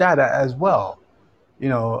discussed that as well.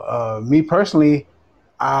 Me personally,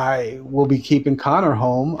 I will be keeping Connor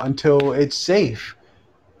home until it's safe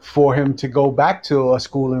for him to go back to a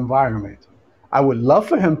school environment. I would love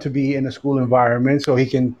for him to be in a school environment so he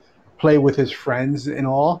can play with his friends and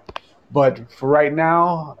all. But for right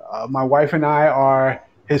now, my wife and I are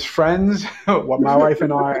his friends. My wife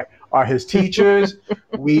and I are his teachers.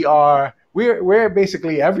 We're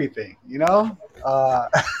basically everything.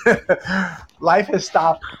 Life has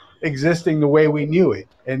stopped existing the way we knew it,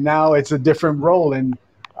 and now it's a different role. And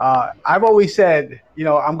I've always said,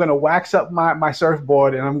 I'm going to wax up my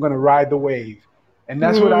surfboard and I'm going to ride the wave. And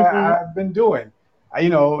that's what I've been doing.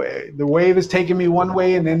 The wave is taking me one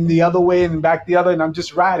way and then the other way and back the other, and I'm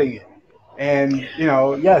just riding it. And,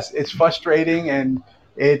 yes, it's frustrating and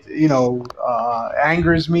it,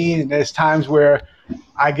 angers me. And there's times where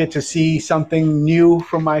I get to see something new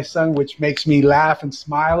from my son, which makes me laugh and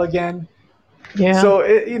smile again. Yeah. So,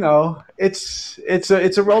 it's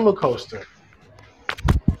a roller coaster.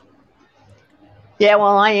 Yeah,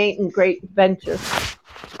 well, I ain't in great adventure.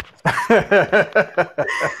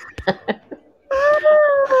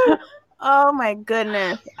 Oh my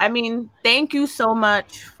goodness. I mean, thank you so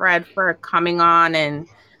much, Fred, for coming on and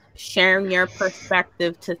sharing your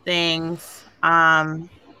perspective to things. My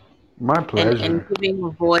pleasure. And giving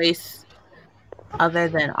a voice other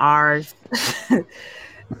than ours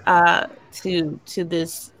to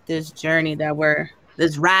this journey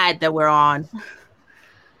this ride that we're on.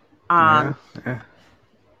 Yeah.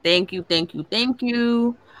 Thank you.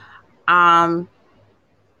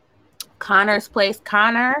 Connor's Place.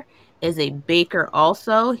 Connor is a baker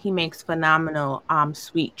also. He makes phenomenal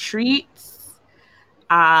sweet treats.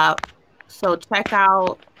 So check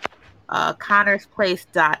out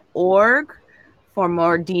connorsplace.org for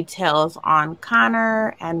more details on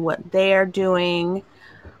Connor and what they are doing.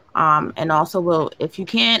 And also if you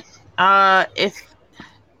can't if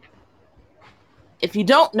you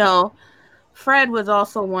don't know, Fred was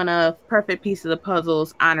also one of Perfect Piece of the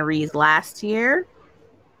Puzzle's honorees last year.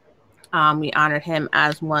 We honored him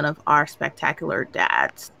as one of our spectacular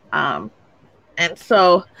dads. And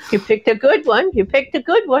so you picked a good one. Yeah.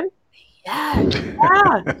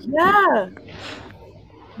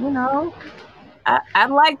 I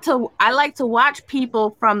like to watch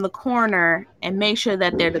people from the corner and make sure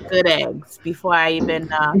that they're the good eggs before I even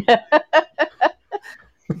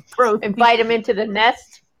invite them into the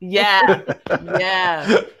nest. Yeah.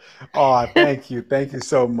 Oh, thank you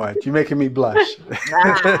so much. You're making me blush.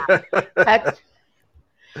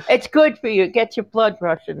 It's good for you. It gets your blood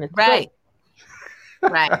rushing. It's right.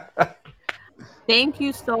 Good. Right. Thank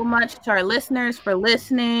you so much to our listeners for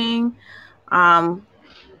listening. Thank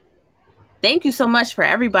you so much for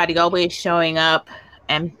everybody always showing up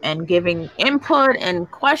and giving input and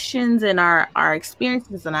questions and our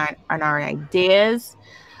experiences and our ideas.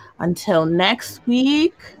 Until next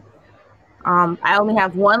week, I only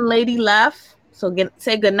have one lady left, so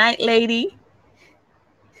say good night, lady.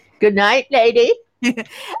 Good night, lady.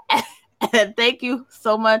 And thank you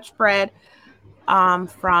so much, Fred,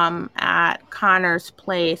 from at Connor's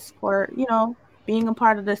Place for being a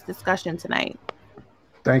part of this discussion tonight.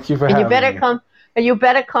 Thank you for having me. You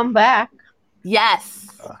better come back. Yes.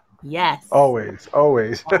 Always. All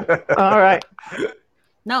right.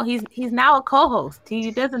 No, he's now a co-host.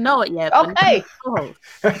 He doesn't know it yet. Okay. Co-host.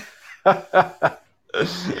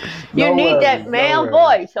 You need that male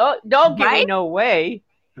voice. Oh, don't give me no way.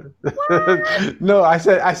 No, I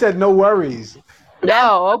said no worries.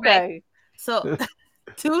 No, okay. Right. So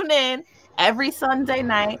tune in every Sunday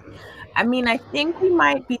night. I mean, I think we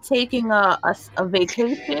might be taking a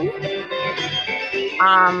vacation.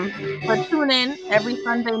 But tune in every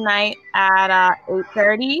Sunday night at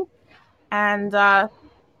 8:30 and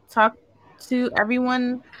talk to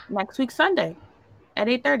everyone next week Sunday at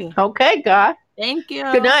 8:30. Okay, God. Thank you.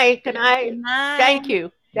 Good night. Good night. Thank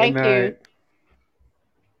you. Good night.